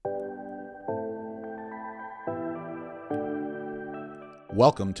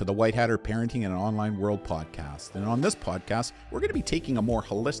Welcome to the White Hatter Parenting in an Online World podcast. And on this podcast, we're going to be taking a more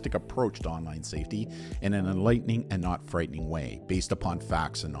holistic approach to online safety in an enlightening and not frightening way, based upon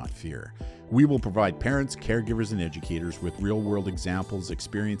facts and not fear. We will provide parents, caregivers, and educators with real-world examples,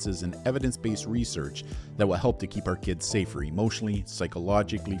 experiences, and evidence-based research that will help to keep our kids safer emotionally,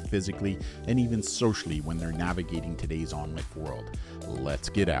 psychologically, physically, and even socially when they're navigating today's online world. Let's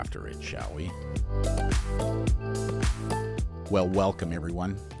get after it, shall we? Well, welcome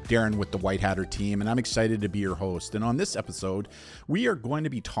everyone. Darren with the White Hatter team, and I'm excited to be your host. And on this episode, we are going to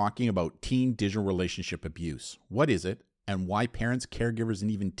be talking about teen digital relationship abuse. What is it, and why parents, caregivers, and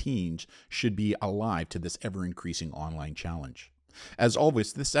even teens should be alive to this ever-increasing online challenge. As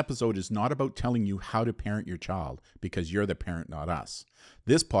always, this episode is not about telling you how to parent your child, because you're the parent, not us.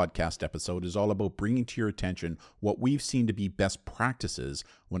 This podcast episode is all about bringing to your attention what we've seen to be best practices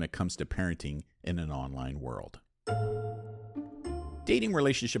when it comes to parenting in an online world. Dating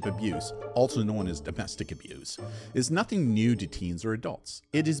relationship abuse, also known as domestic abuse, is nothing new to teens or adults.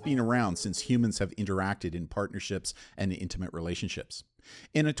 It has been around since humans have interacted in partnerships and intimate relationships.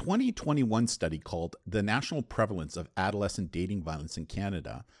 In a 2021 study called The National Prevalence of Adolescent Dating Violence in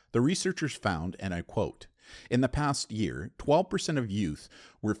Canada, the researchers found, and I quote, "In the past year, 12% of youth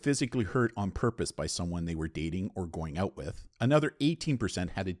were physically hurt on purpose by someone they were dating or going out with. Another 18%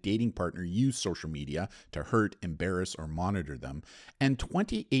 had a dating partner use social media to hurt, embarrass, or monitor them. And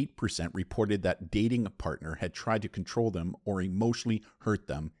 28% reported that dating a partner had tried to control them or emotionally hurt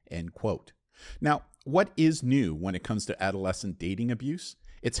them," end quote. Now, what is new when it comes to adolescent dating abuse?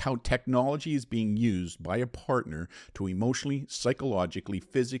 It's how technology is being used by a partner to emotionally, psychologically,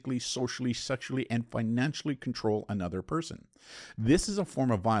 physically, socially, sexually, and financially control another person. This is a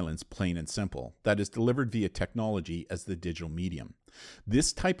form of violence, plain and simple, that is delivered via technology as the digital medium.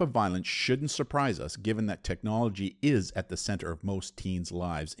 This type of violence shouldn't surprise us, given that technology is at the center of most teens'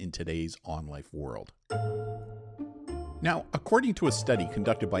 lives in today's online world. Now, according to a study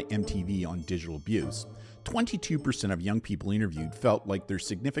conducted by MTV on digital abuse, 22% of young people interviewed felt like their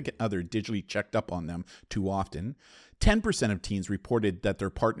significant other digitally checked up on them too often. 10% of teens reported that their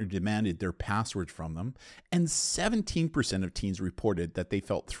partner demanded their passwords from them, and 17% of teens reported that they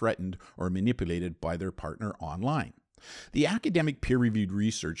felt threatened or manipulated by their partner online. The academic peer-reviewed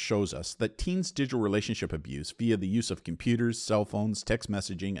research shows us that teens' digital relationship abuse via the use of computers, cell phones, text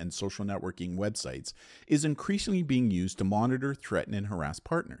messaging, and social networking websites is increasingly being used to monitor, threaten, and harass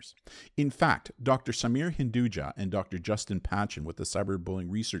partners. In fact, Dr. Samir Hinduja and Dr. Justin Patchen with the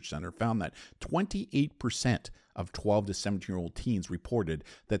Cyberbullying Research Center found that 28% of 12 to 17-year-old teens reported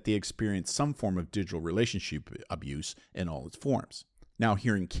that they experienced some form of digital relationship abuse in all its forms. Now,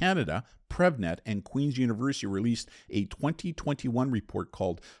 here in Canada, PrevNet and Queen's University released a 2021 report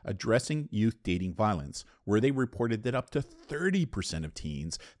called Addressing Youth Dating Violence, where they reported that up to 30% of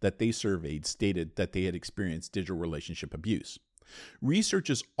teens that they surveyed stated that they had experienced digital relationship abuse. Research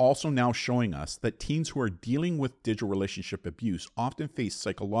is also now showing us that teens who are dealing with digital relationship abuse often face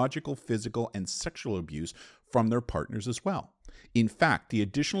psychological, physical, and sexual abuse from their partners as well. In fact, the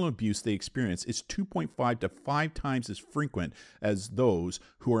additional abuse they experience is 2.5 to 5 times as frequent as those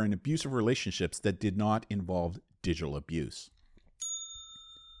who are in abusive relationships that did not involve digital abuse.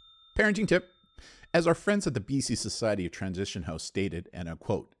 Parenting tip. As our friends at the BC Society of Transition House stated, and I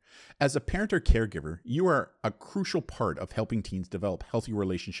quote, "As a parent or caregiver, you are a crucial part of helping teens develop healthy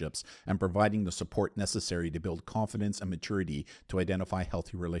relationships and providing the support necessary to build confidence and maturity to identify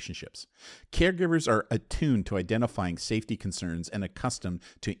healthy relationships. Caregivers are attuned to identifying safety concerns and accustomed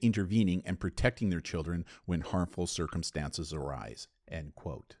to intervening and protecting their children when harmful circumstances arise." End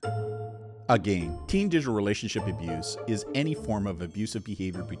quote. Again, teen digital relationship abuse is any form of abusive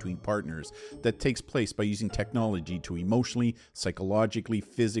behavior between partners that takes place by using technology to emotionally, psychologically,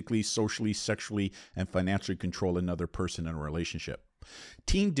 physically, socially, sexually, and financially control another person in a relationship.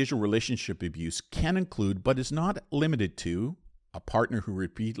 Teen digital relationship abuse can include, but is not limited to, a partner who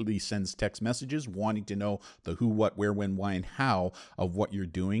repeatedly sends text messages wanting to know the who, what, where, when, why, and how of what you're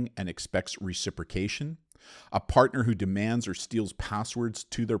doing and expects reciprocation. A partner who demands or steals passwords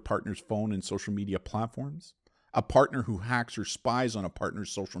to their partner's phone and social media platforms. A partner who hacks or spies on a partner's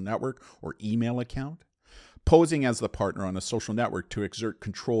social network or email account. Posing as the partner on a social network to exert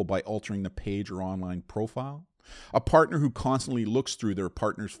control by altering the page or online profile. A partner who constantly looks through their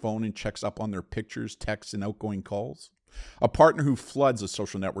partner's phone and checks up on their pictures, texts, and outgoing calls. A partner who floods a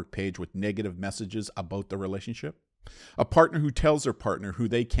social network page with negative messages about the relationship. A partner who tells their partner who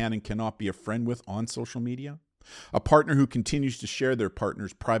they can and cannot be a friend with on social media. A partner who continues to share their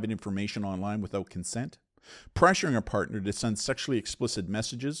partner's private information online without consent. Pressuring a partner to send sexually explicit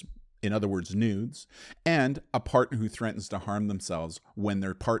messages in other words, nudes, and a partner who threatens to harm themselves when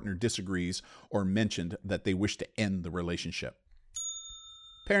their partner disagrees or mentioned that they wish to end the relationship.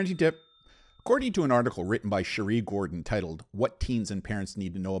 Parenting tip. According to an article written by Cherie Gordon titled, "What Teens and Parents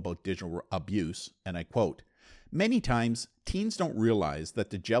Need to Know About Digital Abuse," and I quote, "Many times, teens don't realize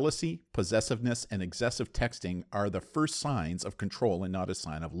that the jealousy, possessiveness, and excessive texting are the first signs of control and not a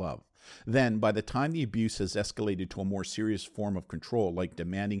sign of love. Then, by the time the abuse has escalated to a more serious form of control, like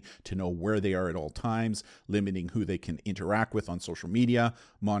demanding to know where they are at all times, limiting who they can interact with on social media,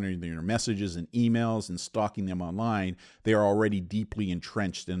 monitoring their messages and emails, and stalking them online, they are already deeply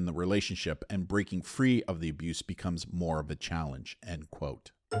entrenched in the relationship, and breaking free of the abuse becomes more of a challenge." End quote.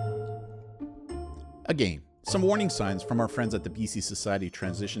 Again, some warning signs from our friends at the BC Society of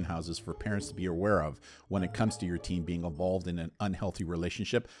Transition Houses for parents to be aware of when it comes to your teen being involved in an unhealthy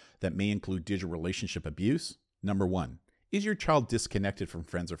relationship that may include digital relationship abuse. Number 1, is your child disconnected from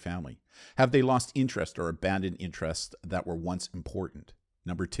friends or family? Have they lost interest or abandoned interests that were once important?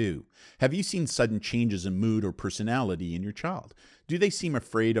 Number 2, have you seen sudden changes in mood or personality in your child? Do they seem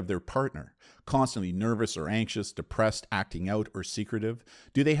afraid of their partner? Constantly nervous or anxious, depressed, acting out, or secretive?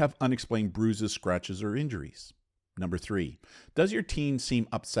 Do they have unexplained bruises, scratches, or injuries? Number 3, does your teen seem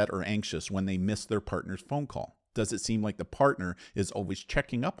upset or anxious when they miss their partner's phone call? Does it seem like the partner is always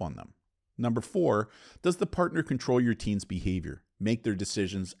checking up on them? Number 4, does the partner control your teen's behavior, make their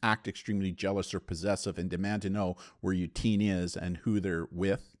decisions, act extremely jealous or possessive, and demand to know where your teen is and who they're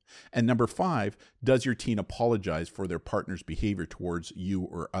with? And number 5, does your teen apologize for their partner's behavior towards you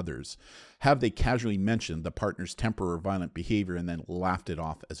or others? Have they casually mentioned the partner's temper or violent behavior and then laughed it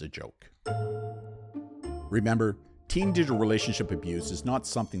off as a joke? Remember, teen digital relationship abuse is not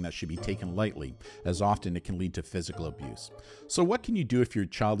something that should be taken lightly, as often it can lead to physical abuse. So what can you do if your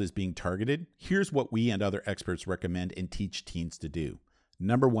child is being targeted? Here's what we and other experts recommend and teach teens to do.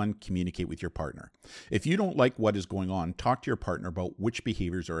 Number 1, communicate with your partner. If you don't like what is going on, talk to your partner about which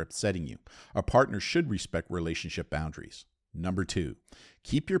behaviors are upsetting you. A partner should respect relationship boundaries. Number 2,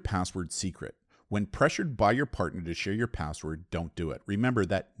 keep your password secret. When pressured by your partner to share your password, don't do it. Remember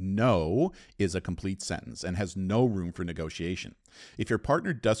that no is a complete sentence and has no room for negotiation. If your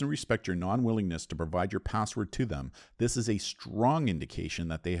partner doesn't respect your non-willingness to provide your password to them, this is a strong indication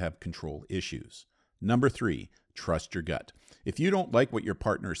that they have control issues. Number 3, trust your gut. If you don't like what your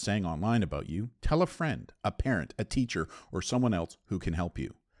partner is saying online about you, tell a friend, a parent, a teacher, or someone else who can help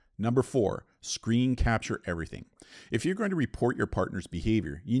you. Number 4, screen capture everything. If you're going to report your partner's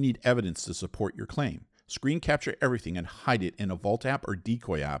behavior, you need evidence to support your claim. Screen capture everything and hide it in a Vault app or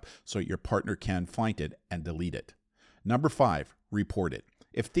Decoy app so your partner can find it and delete it. Number 5, report it.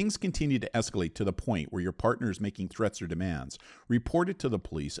 If things continue to escalate to the point where your partner is making threats or demands, report it to the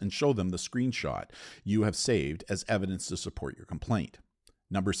police and show them the screenshot you have saved as evidence to support your complaint.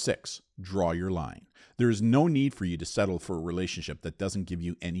 Number 6, draw your line. There is no need for you to settle for a relationship that doesn't give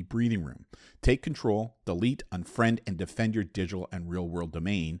you any breathing room. Take control, delete, unfriend, and defend your digital and real-world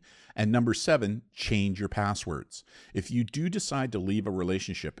domain. And number 7, change your passwords. If you do decide to leave a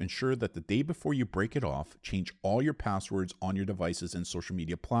relationship, ensure that the day before you break it off, change all your passwords on your devices and social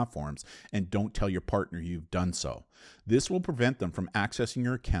media platforms, and don't tell your partner you've done so. This will prevent them from accessing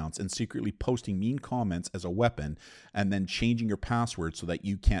your accounts and secretly posting mean comments as a weapon, and then changing your password so that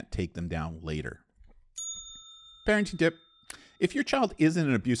you can't take them down later. Parenting tip. If your child is in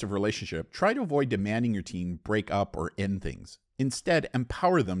an abusive relationship, try to avoid demanding your teen break up or end things. Instead,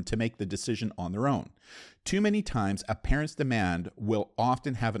 empower them to make the decision on their own. Too many times, a parent's demand will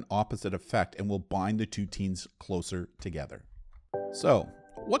often have an opposite effect and will bind the two teens closer together. So,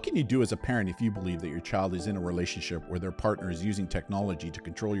 what can you do as a parent if you believe that your child is in a relationship where their partner is using technology to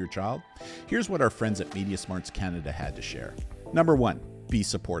control your child? Here's what our friends at Media Smarts Canada had to share. Number 1, be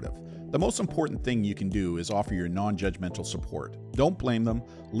supportive. The most important thing you can do is offer your non-judgmental support. Don't blame them.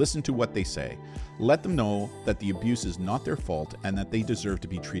 Listen to what they say. Let them know that the abuse is not their fault and that they deserve to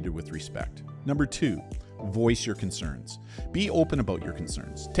be treated with respect. Number 2, voice your concerns. Be open about your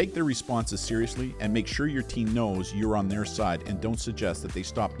concerns. Take their responses seriously and make sure your teen knows you're on their side, and don't suggest that they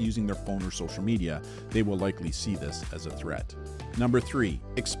stop using their phone or social media. They will likely see this as a threat. Number 3,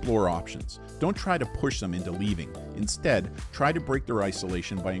 explore options. Don't try to push them into leaving. Instead, try to break their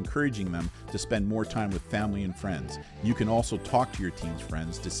isolation by encouraging them to spend more time with family and friends. You can also talk to your teen's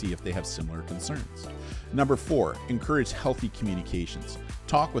friends to see if they have similar concerns. Number 4, encourage healthy communications.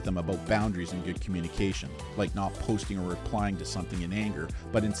 Talk with them about boundaries and good communication, like not posting or replying to something in anger,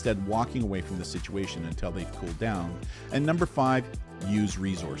 but instead walking away from the situation until they've cooled down. And number 5, use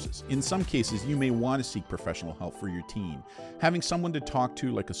resources. In some cases, you may want to seek professional help for your teen. Having someone to talk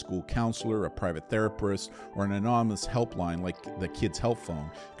to, like a school counselor, a private therapist, or an anonymous helpline like the Kids Help Phone,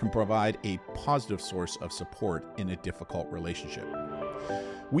 can provide a positive source of support in a difficult relationship.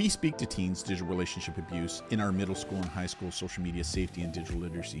 We speak to teens' digital relationship abuse in our middle school and high school social media safety and digital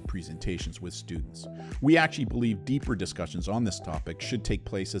literacy presentations with students. We actually believe deeper discussions on this topic should take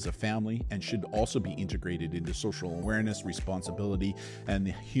place as a family and should also be integrated into social awareness, responsibility, and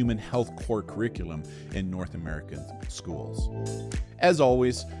the human health core curriculum in North American schools. As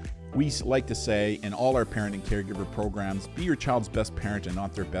always, we like to say in all our parent and caregiver programs, be your child's best parent and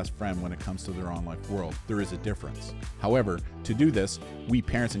not their best friend when it comes to their online world. There is a difference. However, to do this, we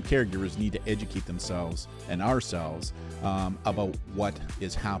parents and caregivers need to educate themselves and ourselves about what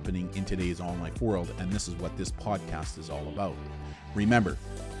is happening in today's online world, and this is what this podcast is all about. Remember,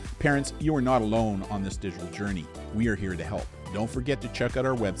 parents, you are not alone on this digital journey. We are here to help. Don't forget to check out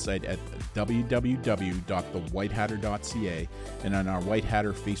our website at www.thewhitehatter.ca and on our White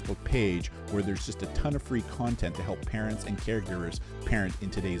Hatter Facebook page, where there's just a ton of free content to help parents and caregivers parent in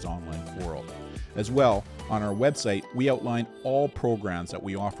today's online world. As well, on our website, we outline all programs that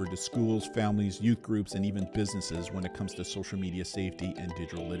we offer to schools, families, youth groups, and even businesses when it comes to social media safety and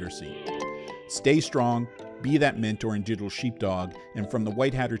digital literacy. Stay strong, be that mentor and digital sheepdog, and from the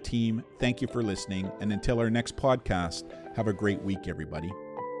White Hatter team, thank you for listening, and until our next podcast, have a great week, everybody.